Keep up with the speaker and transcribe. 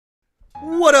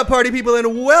What up, party people,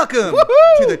 and welcome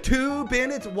to the Two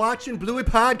Bandits Watching Bluey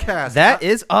podcast. That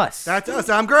is us. That's us.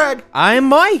 I'm Greg. I'm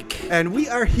Mike. And we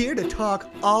are here to talk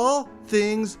all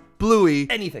things Bluey.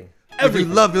 Anything. With you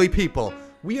lovely people.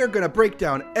 We are going to break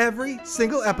down every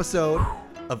single episode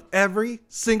of every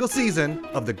single season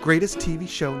of the greatest TV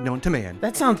show known to man.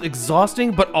 That sounds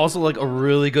exhausting, but also like a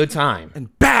really good time.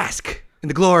 And bask in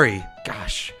the glory,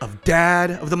 gosh, of Dad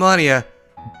of the Millennia,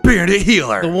 Bandit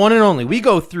Healer. The one and only. We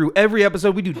go through every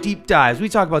episode. We do deep dives. We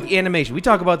talk about the animation. We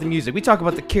talk about the music. We talk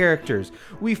about the characters.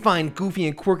 We find goofy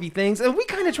and quirky things, and we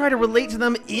kind of try to relate to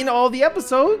them in all the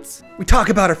episodes. We talk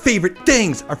about our favorite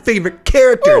things, our favorite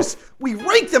characters. Ooh. We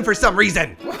rank them for some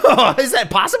reason. Is that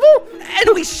possible?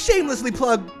 And we shamelessly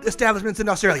plug establishments in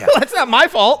Australia. That's not my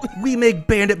fault. We make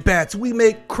bandit bets. We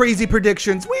make crazy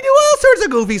predictions. We do all sorts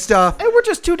of goofy stuff. And we're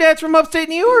just two dads from upstate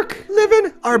New York,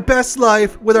 living our best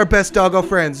life with our best doggo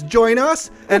friends. Join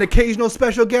us and occasional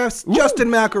special guests, Justin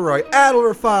McElroy, Adel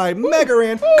Rafai,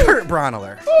 Megaran, Kurt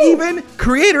Bronneler. Even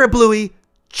creator of Bluey,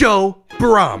 Joe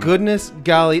Brum. Goodness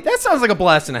golly, that sounds like a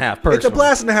blast and a half, personally. It's a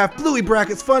blast and a half. Bluey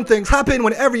brackets, fun things. Hop in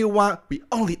whenever you want. We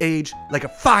only age like a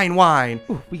fine wine.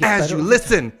 Ooh, we get as you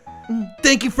listen.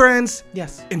 Thank you, friends.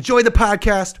 Yes. Enjoy the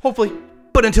podcast. Hopefully.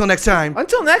 But until next time.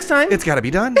 Until next time. It's gotta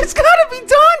be done. It's gotta be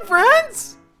done,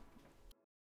 friends.